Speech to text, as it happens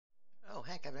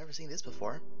I've never seen this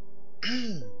before.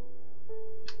 Hello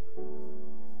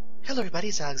everybody,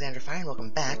 it's Alexander Fire and welcome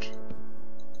back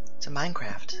to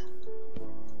Minecraft.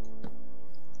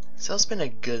 So it's been a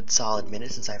good solid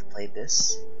minute since I've played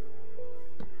this.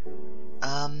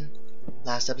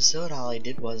 Last episode all I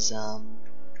did was, not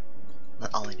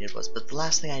all I did was, but the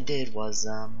last thing I did was,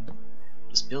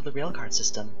 just build the railcart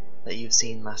system that you've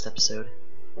seen last episode.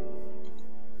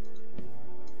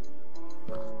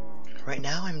 Right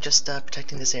now I'm just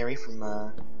protecting this area from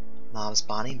mob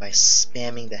spawning by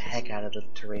spamming the heck out of the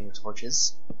terrain with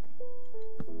torches.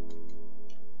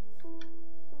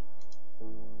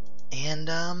 And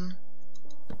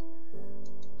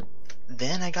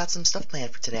then I got some stuff planned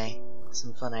for today.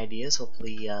 Some fun ideas,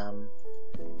 hopefully. I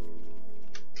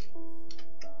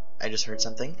just heard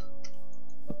something.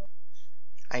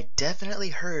 I definitely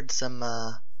heard some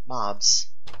mobs.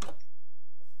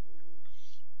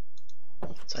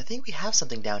 So I think we have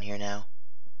something down here now.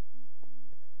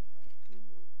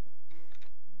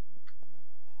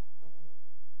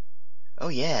 Oh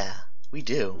yeah, we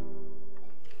do.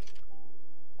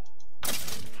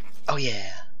 Oh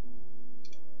yeah.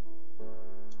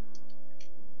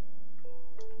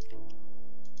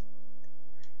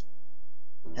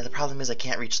 Now the problem is I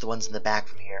can't reach the ones in the back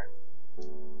from here.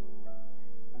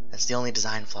 That's the only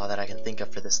design flaw that I can think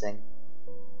of for this thing.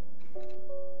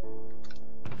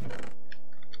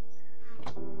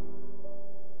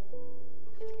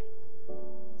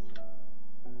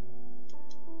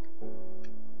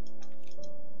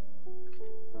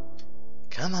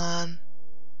 Come on.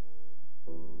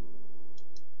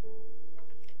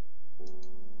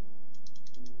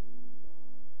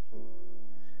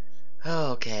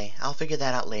 Okay, I'll figure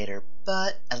that out later,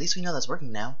 but at least we know that's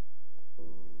working now.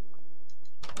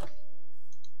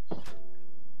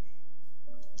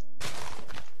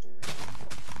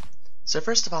 So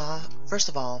first of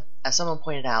all, as someone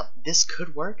pointed out, this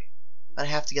could work, but I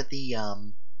have to get the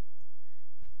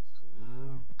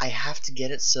I have to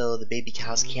get it so the baby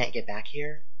cows can't get back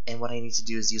here, and what I need to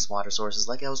do is use water sources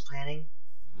like I was planning.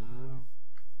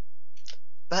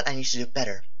 But I need to do it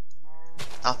better.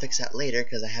 I'll fix that later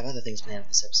because I have other things planned for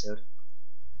this episode.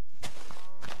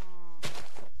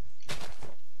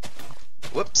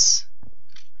 Whoops.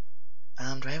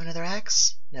 Do I have another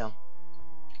axe? No.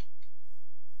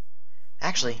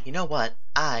 Actually, you know what?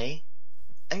 I'm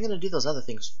gonna do those other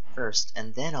things first,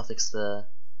 and then I'll fix the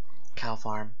cow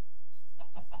farm.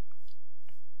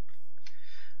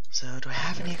 So, do I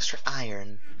have any extra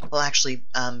iron? Well, actually,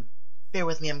 bear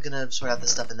with me, I'm gonna sort out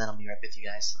this stuff and then I'll be right with you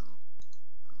guys.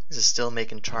 This is still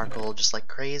making charcoal just like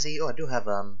crazy. Oh, I do have,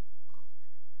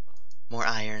 more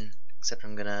iron, except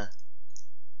I'm gonna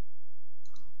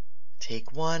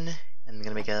take one, and I'm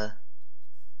gonna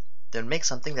make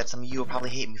something that some of you will probably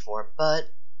hate me for, but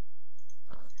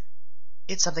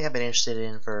it's something I've been interested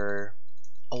in for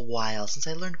a while, since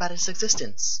I learned about its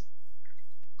existence.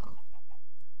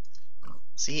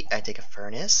 See, I take a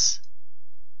furnace,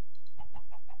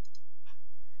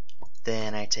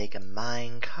 then I take a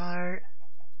minecart,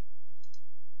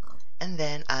 and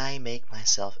then I make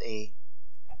myself a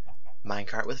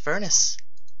minecart with furnace.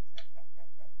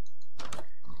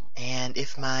 And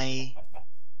if my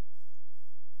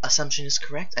assumption is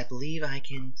correct, I believe I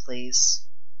can place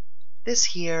this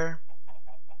here,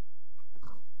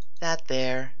 that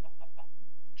there.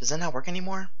 Does that not work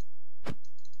anymore?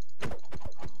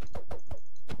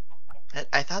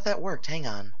 I thought that worked. Hang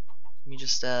on. Let me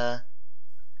just, thought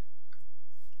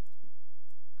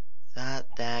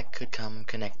that could come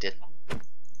connected.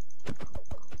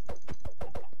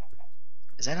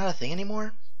 Is that not a thing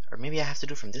anymore? Or maybe I have to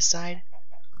do it from this side?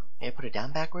 Maybe I put it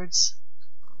down backwards?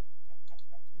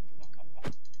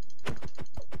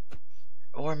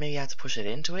 Or maybe I have to push it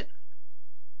into it?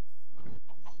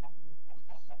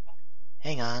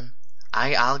 Hang on.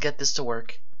 I'll get this to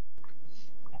work.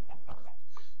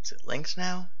 Is it linked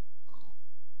now?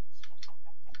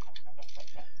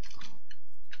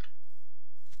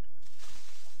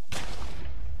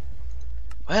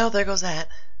 Well, there goes that.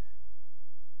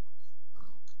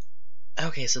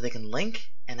 Okay, so they can link,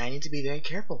 and I need to be very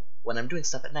careful when I'm doing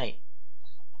stuff at night.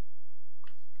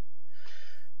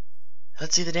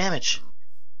 Let's see the damage.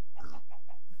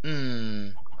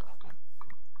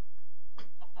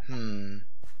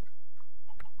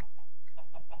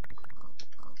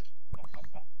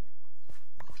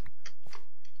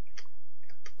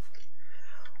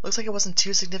 Looks like it wasn't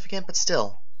too significant, but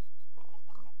still.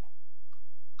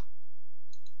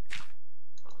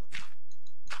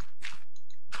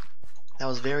 That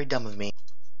was very dumb of me.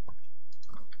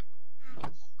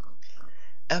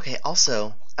 Okay,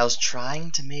 also, I was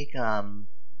trying to make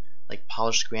like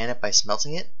polished granite by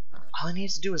smelting it, all I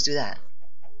needed to do was do that.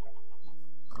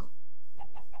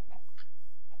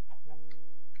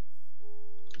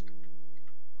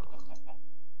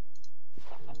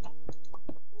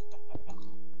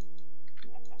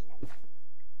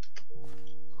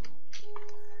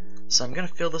 So I'm gonna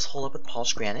fill this hole up with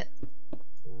polished granite.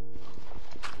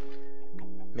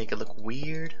 Make it look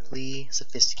weirdly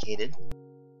sophisticated.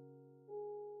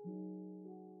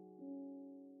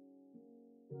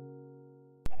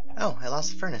 Oh, I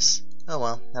lost the furnace. Oh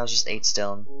well, that was just 8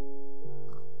 stone.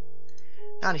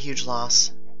 Not a huge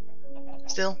loss.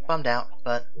 Still bummed out,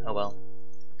 but oh well.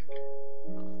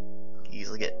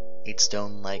 Easily get 8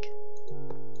 stone like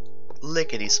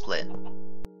lickety split.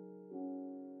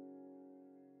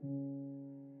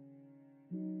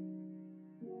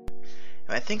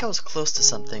 I think I was close to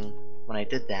something when I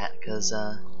did that, because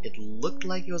it looked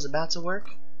like it was about to work.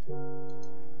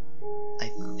 I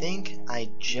think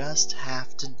I just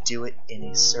have to do it in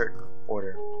a certain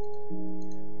order.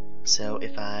 So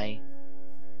if I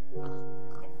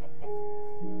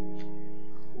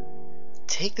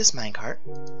take this minecart,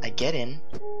 I get in,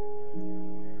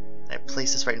 I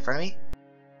place this right in front of me.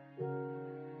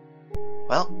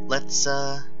 Well, let's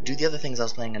do the other things I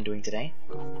was planning on doing today.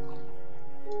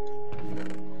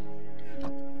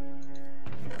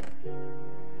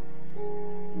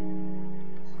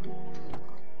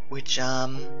 Which,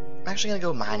 I'm actually gonna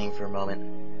go mining for a moment.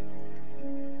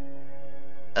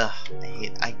 Ugh,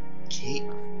 I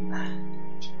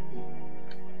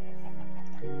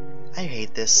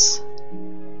hate this.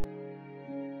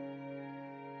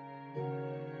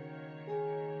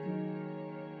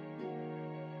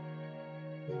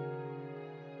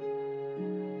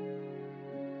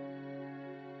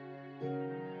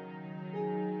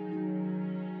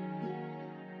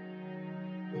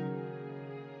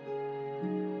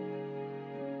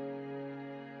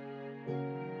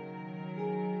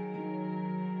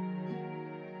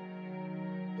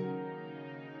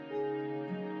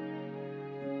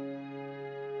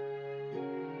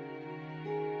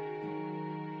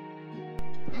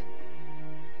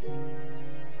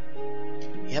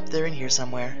 Yep, they're in here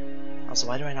somewhere. Also,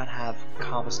 why do I not have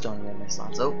cobblestone in my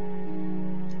slots? Oh.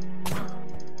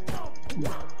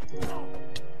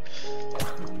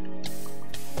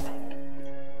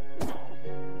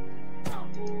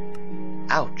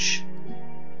 Ouch.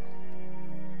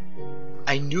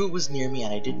 I knew it was near me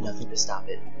and I did nothing to stop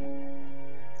it.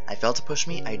 I felt it push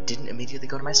me, I didn't immediately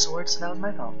go to my sword, so that was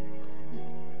my fault.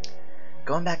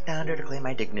 Going back down there to claim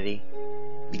my dignity.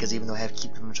 Because even though I have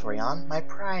keep inventory on, my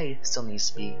pride still needs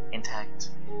to be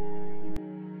intact.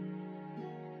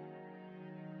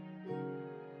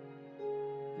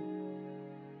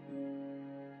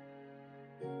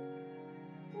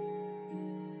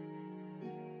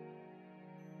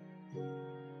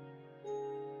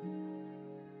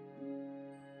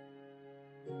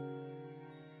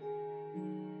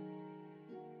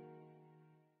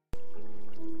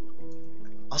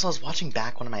 Also, I was watching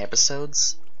back one of my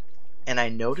episodes, and I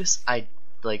noticed I,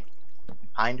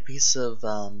 find a piece of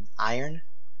iron,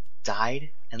 died,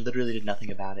 and literally did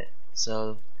nothing about it.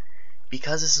 So,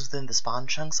 because this is within the spawn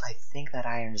chunks, I think that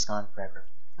iron is gone forever.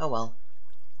 Oh well.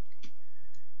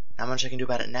 Not much I can do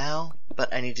about it now,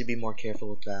 but I need to be more careful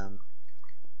with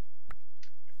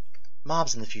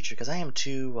mobs in the future, because I am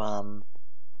too,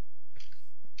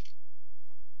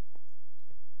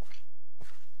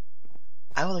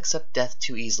 I will accept death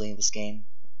too easily in this game,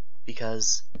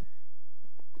 because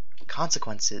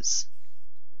consequences.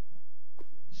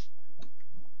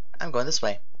 I'm going this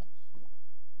way.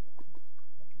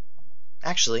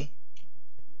 Actually,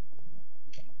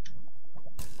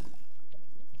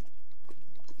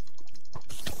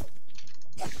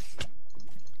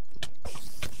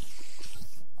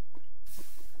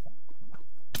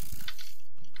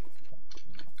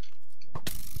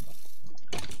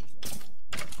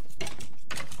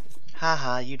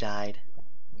 haha, you died.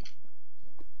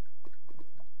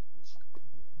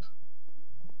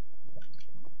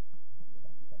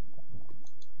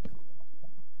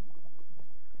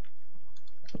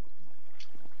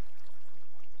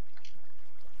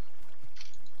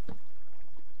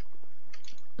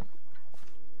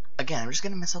 Again, I'm just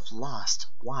getting myself lost.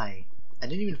 Why? I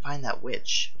didn't even find that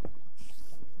witch.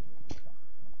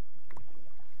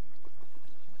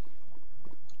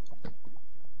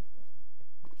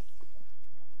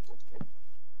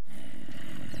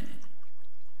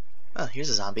 Oh, here's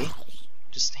a zombie.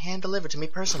 Just hand delivered to me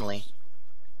personally.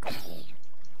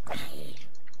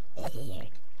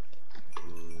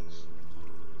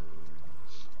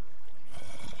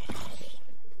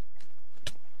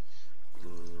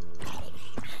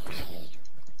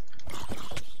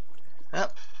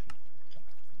 Well,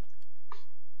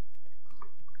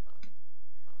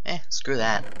 Screw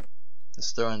that.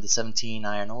 Let's throw in the 17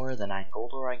 iron ore, the 9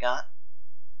 gold ore I got.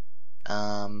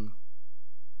 And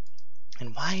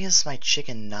why is my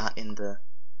chicken not in the...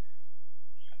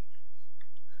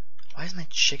 Why is my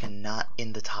chicken not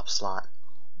in the top slot?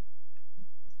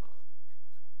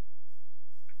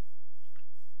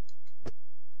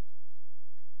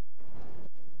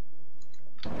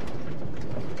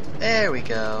 There we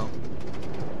go.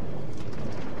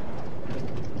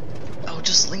 Oh, it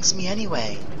just links me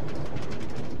anyway.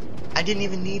 I didn't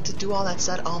even need to do all that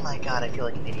set. Oh my god, I feel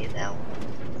like an idiot now.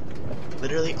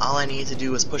 Literally, all I needed to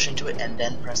do was push into it and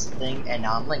then press the thing, and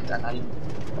now I'm linked. I'm not even...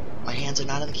 My hands are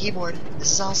not on the keyboard.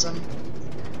 This is awesome.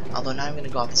 Although now I'm gonna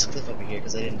go off this cliff over here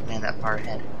because I didn't plan that far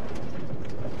ahead.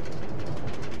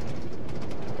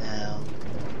 Now,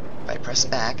 if I press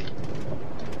back...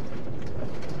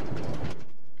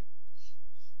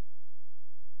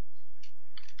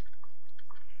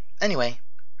 Anyway,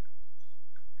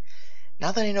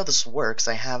 now that I know this works,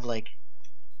 I have like...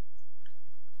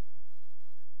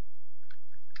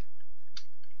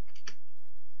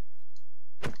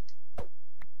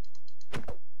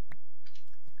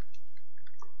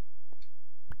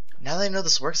 Now that I know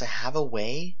this works, I have a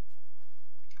way...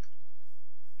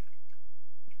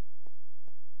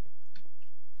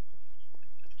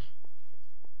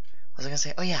 I was gonna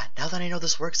say, oh yeah, now that I know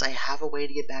this works, I have a way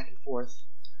to get back and forth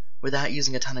without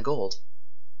using a ton of gold.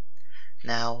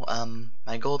 Now,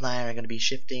 my gold and iron are going to be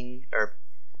shifting, or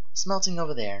smelting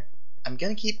over there. I'm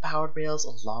going to keep powered rails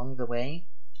along the way,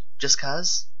 just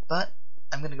cuz, but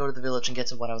I'm going to go to the village and get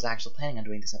to what I was actually planning on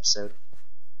doing this episode.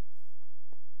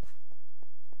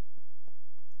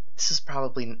 This is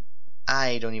probably...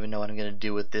 I don't even know what I'm going to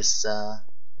do with this,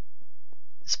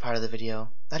 this part of the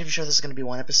video. Not even sure this is going to be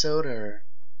one episode, or...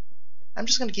 I'm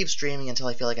just going to keep streaming until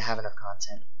I feel like I have enough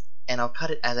content. And I'll cut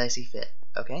it as I see fit,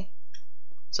 okay?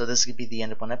 So this could be the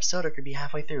end of one episode, or it could be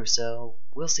halfway through, so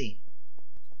we'll see.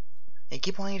 I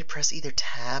keep wanting to press either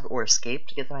tab or escape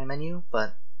to get to my menu,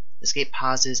 but escape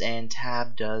pauses and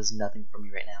tab does nothing for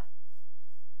me right now.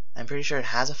 I'm pretty sure it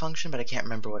has a function, but I can't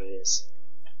remember what it is.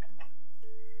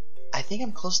 I think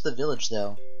I'm close to the village,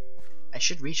 though. I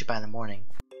should reach it by the morning.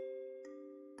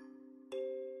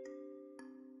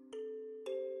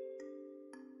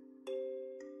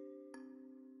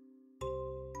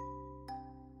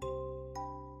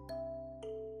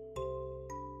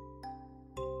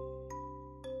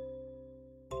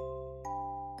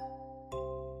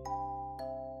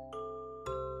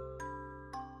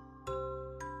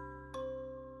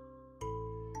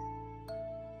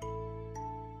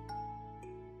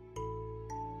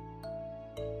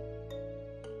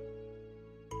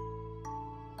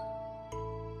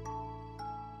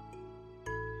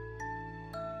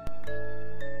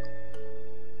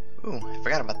 Ooh, I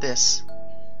forgot about this.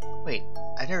 Wait,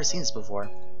 I've never seen this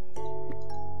before.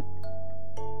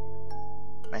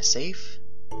 Am I safe?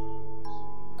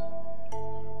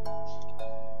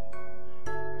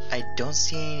 I don't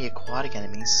see any aquatic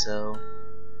enemies, so...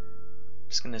 I'm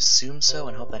just gonna assume so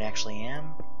and hope that I actually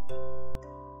am.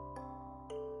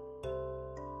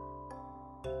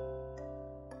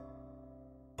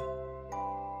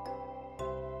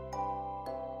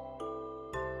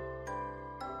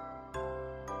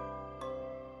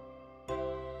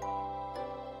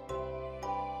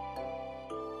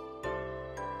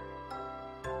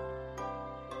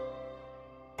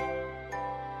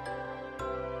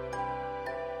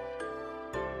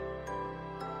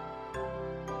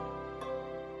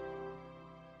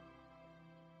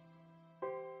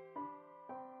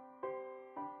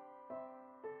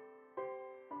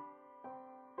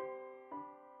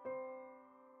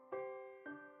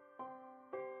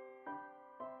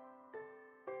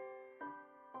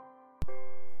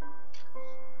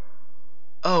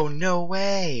 Oh, no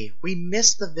way! We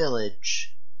missed the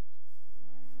village!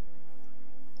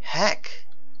 Heck!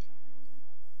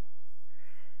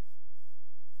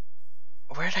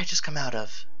 Where did I just come out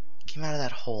of? Came out of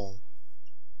that hole.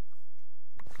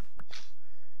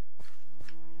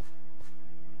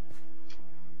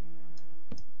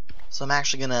 So I'm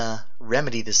actually gonna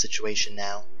remedy this situation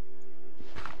now.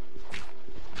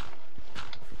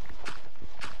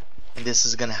 And this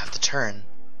is gonna have to turn.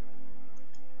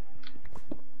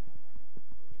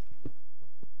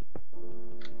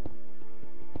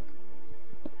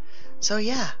 So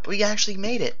yeah, we actually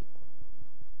made it.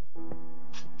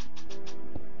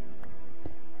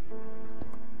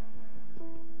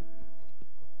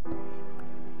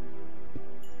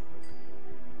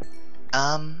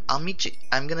 I'll meet you.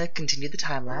 I'm gonna continue the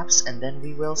time lapse, and then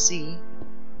we will see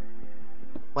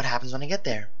what happens when I get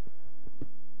there.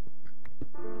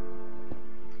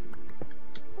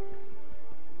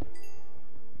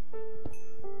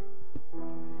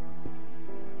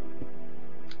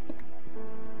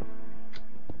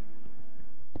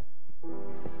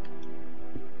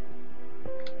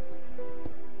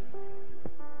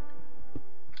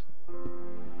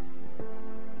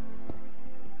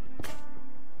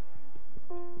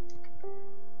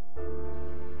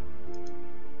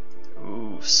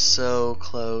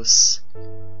 close.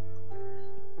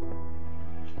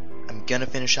 I'm gonna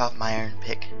finish off my iron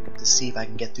pick to see if I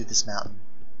can get through this mountain.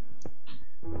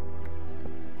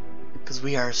 Because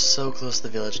we are so close to the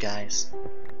village, guys.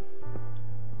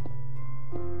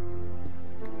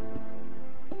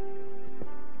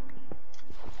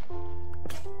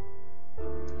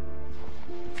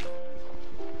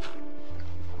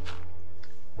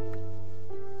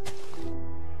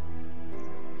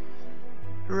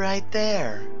 Right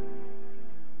there.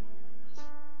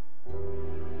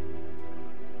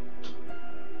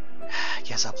 I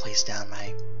guess I'll place down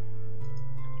my...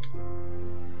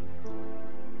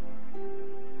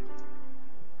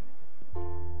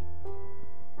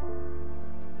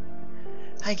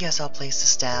 I guess I'll place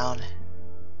this down.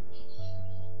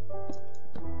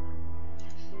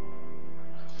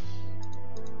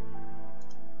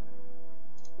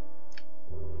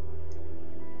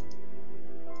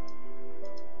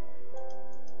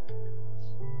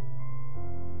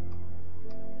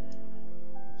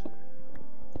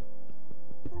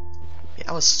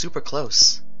 I was super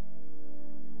close.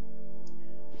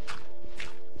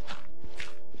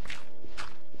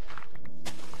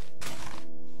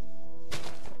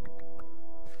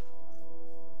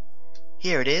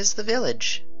 Here it is, the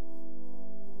village.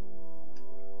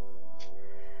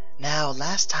 Now,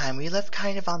 last time we left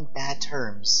kind of on bad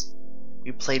terms.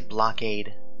 We played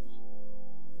blockade.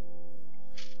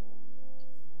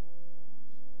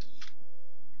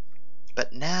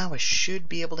 But now I should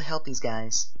be able to help these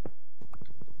guys.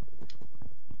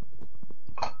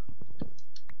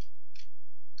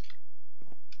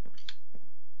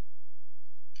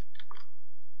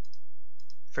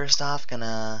 First off,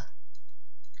 gonna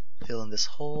fill in this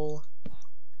hole.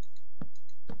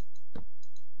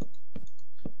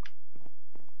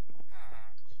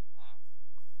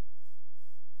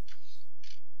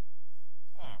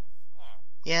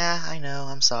 Yeah, I know,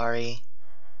 I'm sorry.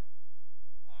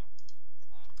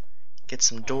 Get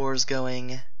some doors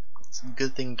going. It's a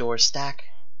good thing doors stack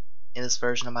in this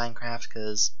version of Minecraft,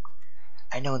 because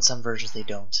I know in some versions they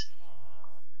don't.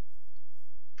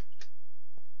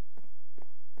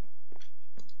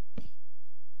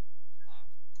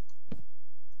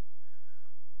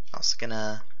 Also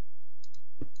gonna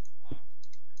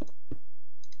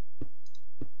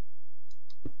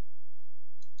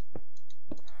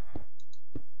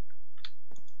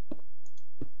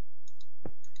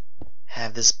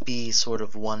have this be sort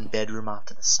of one bedroom off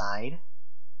to the side.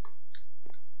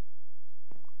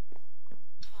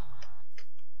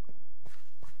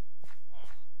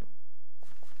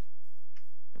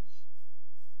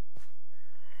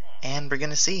 And we're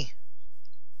gonna see.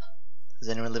 Is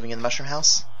anyone living in the mushroom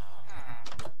house?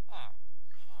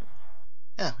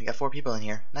 Yeah, we got 4 people in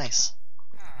here. Nice.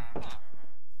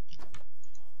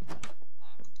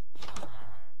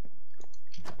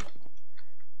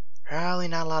 Probably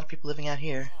not a lot of people living out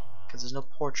here, because there's no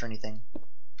porch or anything.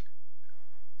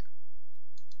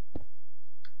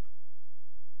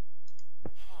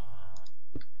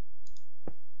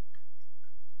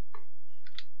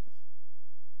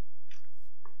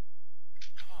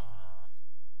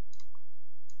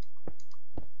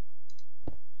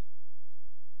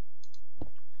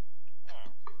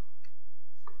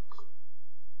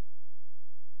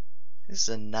 This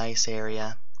is a nice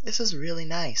area. This is really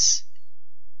nice.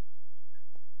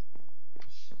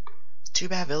 It's too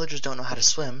bad villagers don't know how to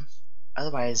swim.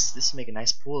 Otherwise, this would make a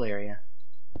nice pool area.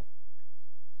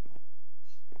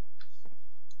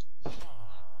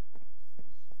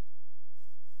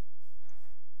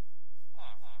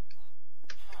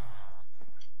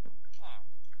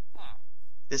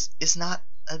 This is not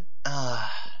a...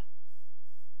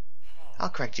 I'll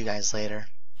correct you guys later.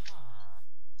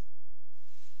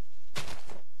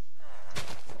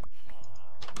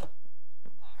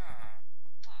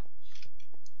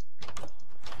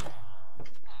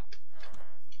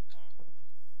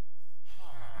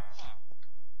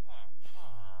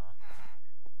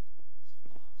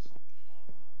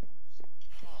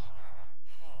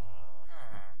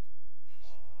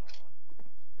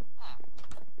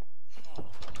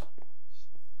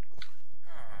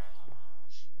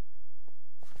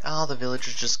 All the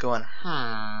villagers just going,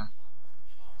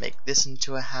 make this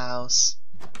into a house.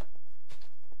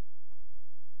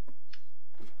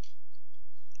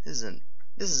 This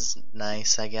is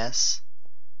nice, I guess.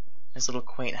 Nice little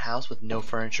quaint house with no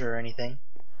furniture or anything.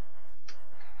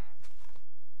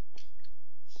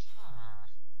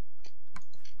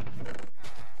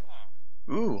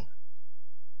 Ooh.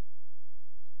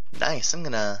 Nice. I'm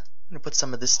gonna put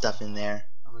some of this stuff in there.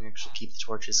 I'm gonna actually keep the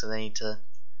torches, so I need to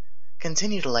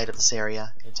continue to light up this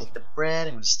area. I'm gonna take the bread.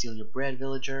 I'm gonna steal your bread,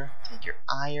 villager. Take your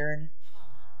iron.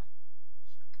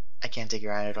 I can't take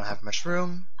your iron, I don't have much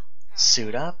room.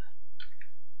 Suit up.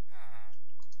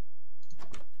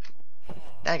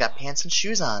 Now I got pants and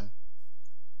shoes on.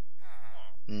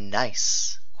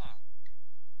 Nice.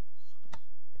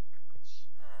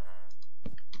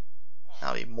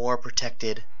 I'll be more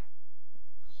protected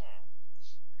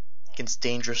against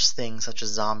dangerous things such as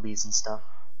zombies and stuff.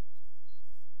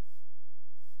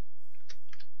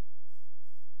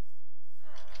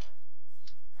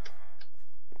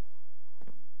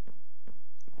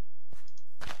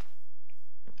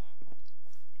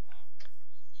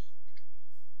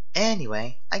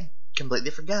 Anyway, I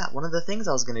completely forgot one of the things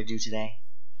I was going to do today.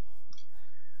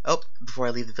 Oh, before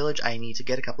I leave the village, I need to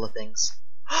get a couple of things.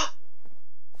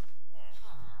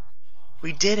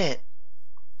 We did it!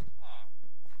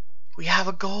 We have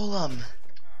a golem!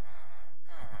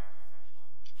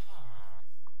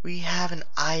 We have an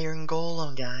iron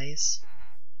golem, guys.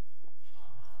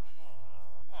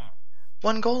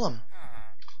 One golem!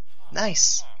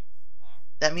 Nice!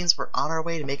 That means we're on our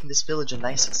way to making this village a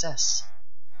nice success.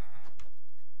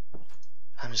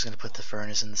 I'm just gonna put the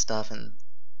furnace in the stuff and...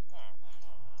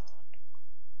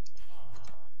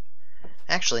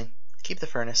 Actually, keep the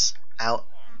furnace out.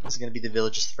 This is gonna be the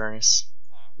village's furnace.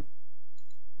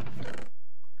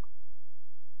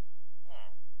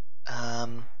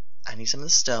 I need some of the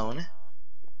stone.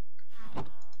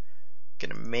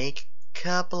 Gonna make a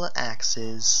couple of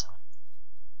axes.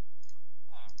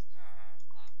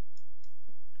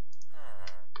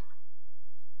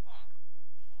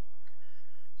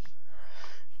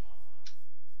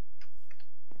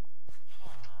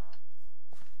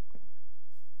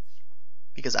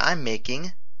 Because I'm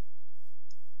making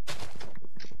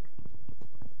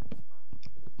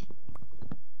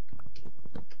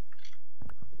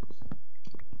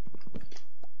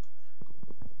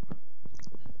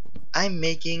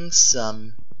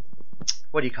some,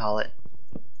 what do you call it?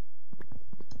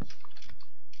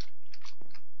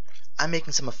 I'm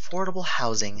making some affordable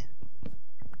housing.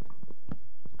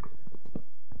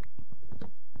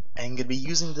 And gonna be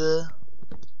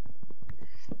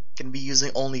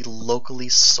using only locally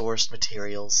sourced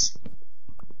materials.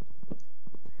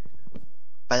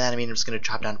 By that I mean I'm just gonna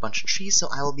chop down a bunch of trees, so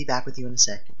I will be back with you in a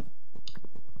sec.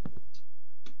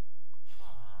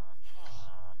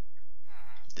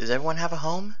 Does everyone have a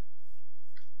home?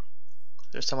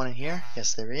 There's someone in here?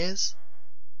 Yes, there is.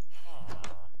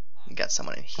 We got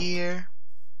someone in here.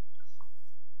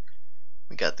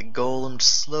 We got the golem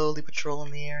slowly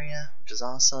patrolling the area, which is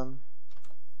awesome.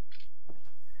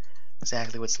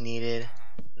 Exactly what's needed.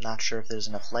 Not sure if there's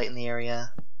enough light in the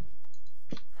area.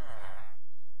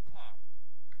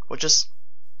 What's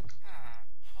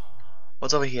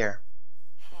over here?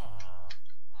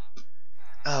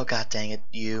 Oh, god dang it,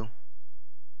 you.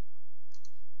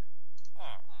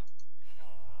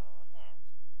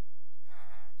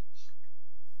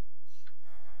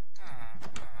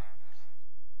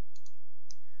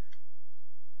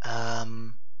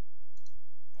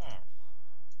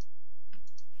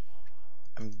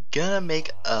 I'm gonna make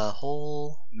a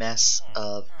whole mess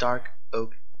of dark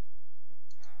oak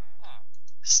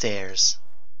stairs.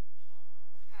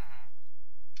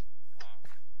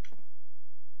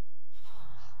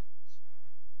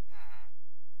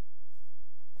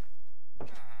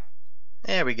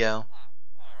 There we go.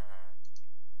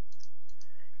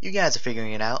 You guys are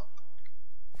figuring it out.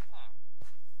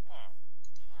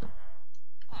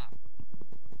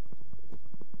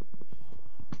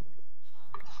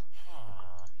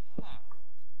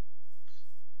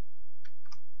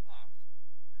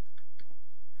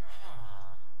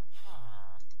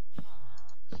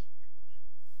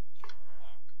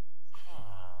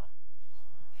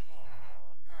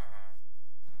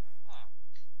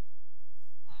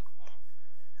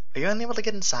 Are you unable to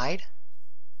get inside?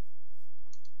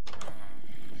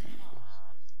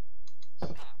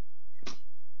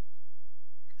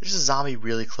 There's a zombie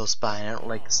really close by and I don't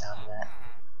like the sound of that.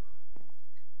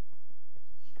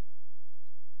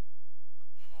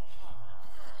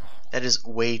 That is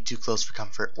way too close for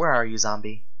comfort. Where are you,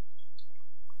 zombie?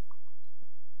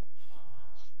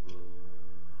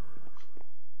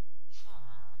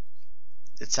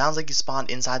 It sounds like you spawned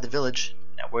inside the village.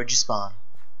 Now where'd you spawn?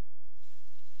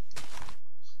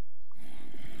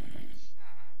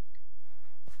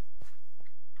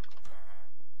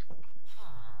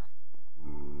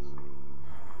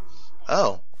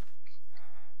 Oh.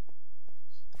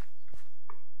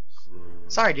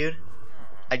 Sorry, dude.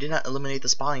 I did not eliminate the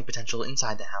spawning potential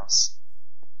inside the house.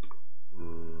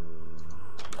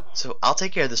 So I'll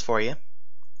take care of this for you.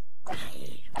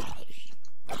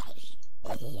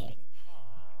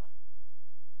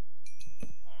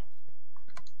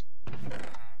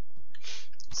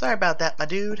 Sorry about that, my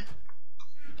dude.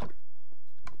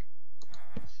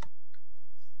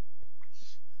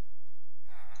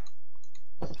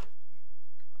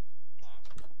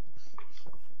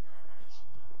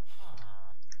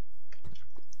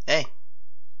 Hey,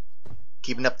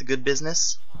 keeping up the good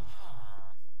business?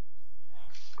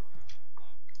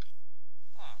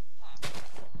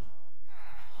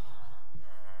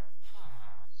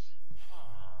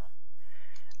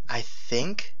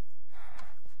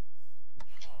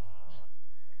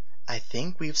 I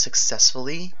think we've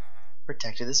successfully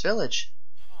protected this village.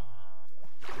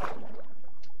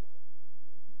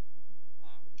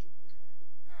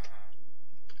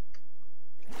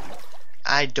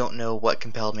 I don't know what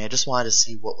compelled me. I just wanted to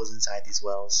see what was inside these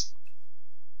wells.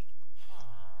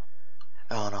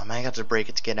 Oh no, I might have to break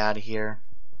it to get out of here.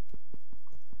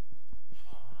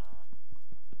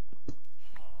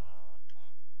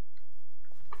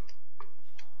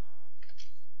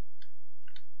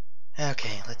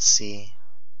 Okay, let's see.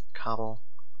 Cobble.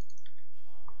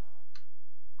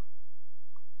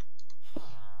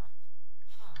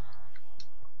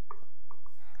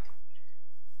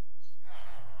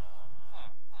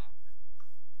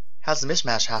 How's the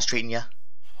Mishmash house treating ya?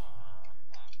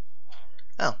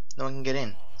 Oh, no one can get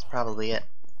in. That's probably it.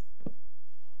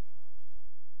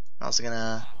 I'm also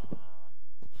gonna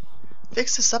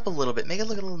fix this up a little bit, make it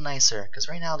look a little nicer, because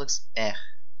right now it looks eh.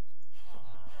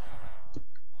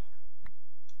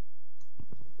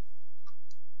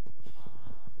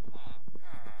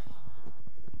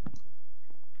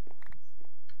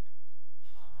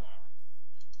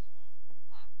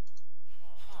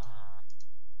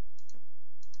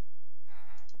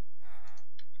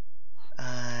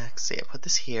 Let's see, I put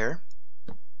this here.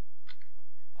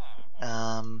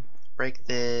 Break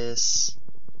this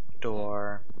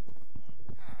door.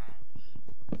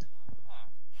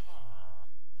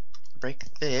 Break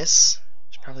this.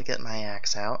 Should probably get my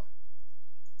axe out.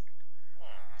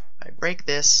 I break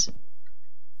this.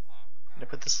 I'm gonna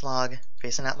put this log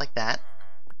facing out like that,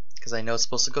 because I know it's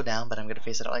supposed to go down, but I'm gonna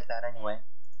face it out like that anyway.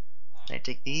 And I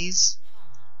take these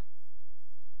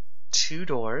two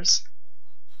doors.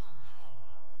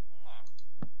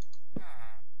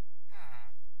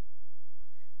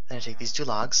 Then I take these two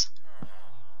logs.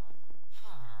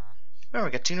 Oh, we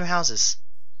got two new houses.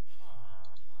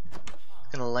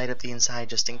 Gonna light up the inside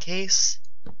just in case.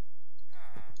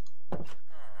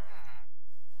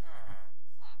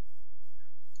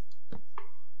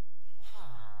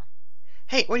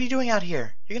 Hey, what are you doing out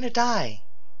here? You're gonna die.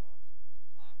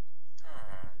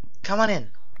 Come on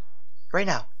in. Right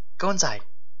now. Go inside.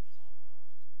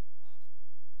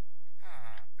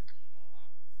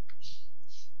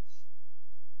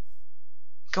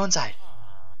 Go inside.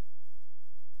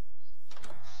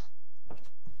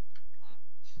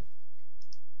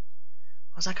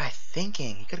 What was that guy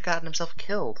thinking? He could have gotten himself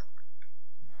killed.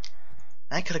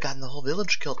 I could have gotten the whole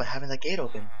village killed by having that gate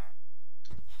open.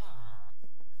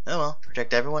 Oh well,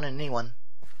 protect everyone and anyone.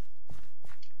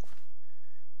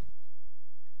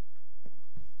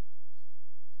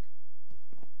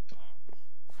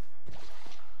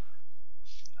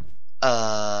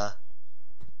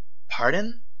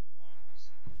 Pardon?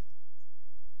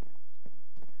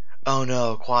 Oh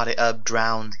no,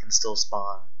 drowned can still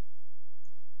spawn.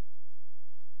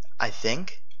 I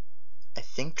think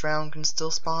drowned can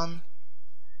still spawn.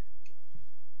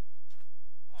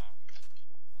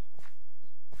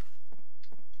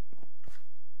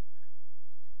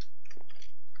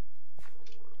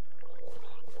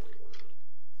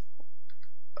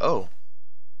 Oh.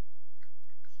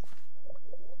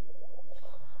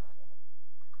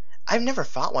 I've never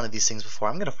fought one of these things before.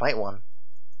 I'm gonna fight one.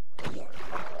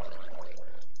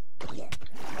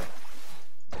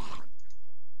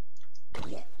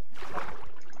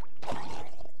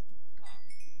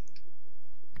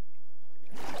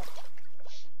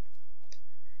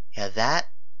 Yeah,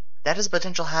 that is a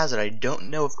potential hazard. I don't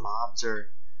know if mobs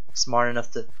are smart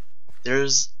enough to.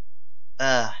 There's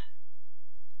a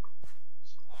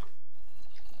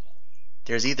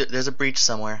breach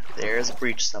somewhere. There's a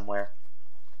breach somewhere.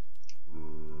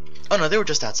 Oh no, they were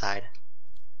just outside.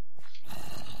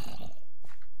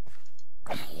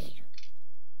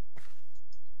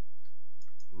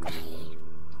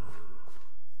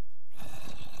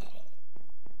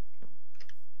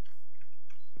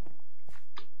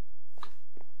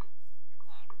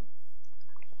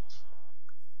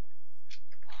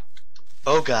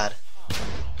 Oh god.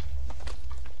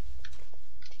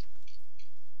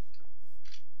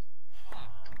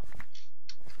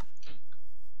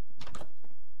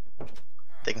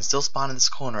 They can still spawn in this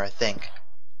corner, I think.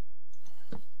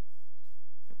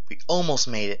 We almost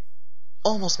made it.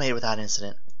 Almost made it without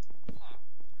incident.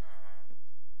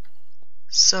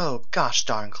 So gosh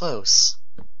darn close.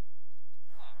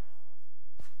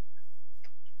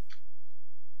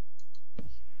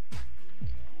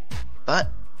 But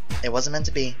it wasn't meant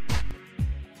to be.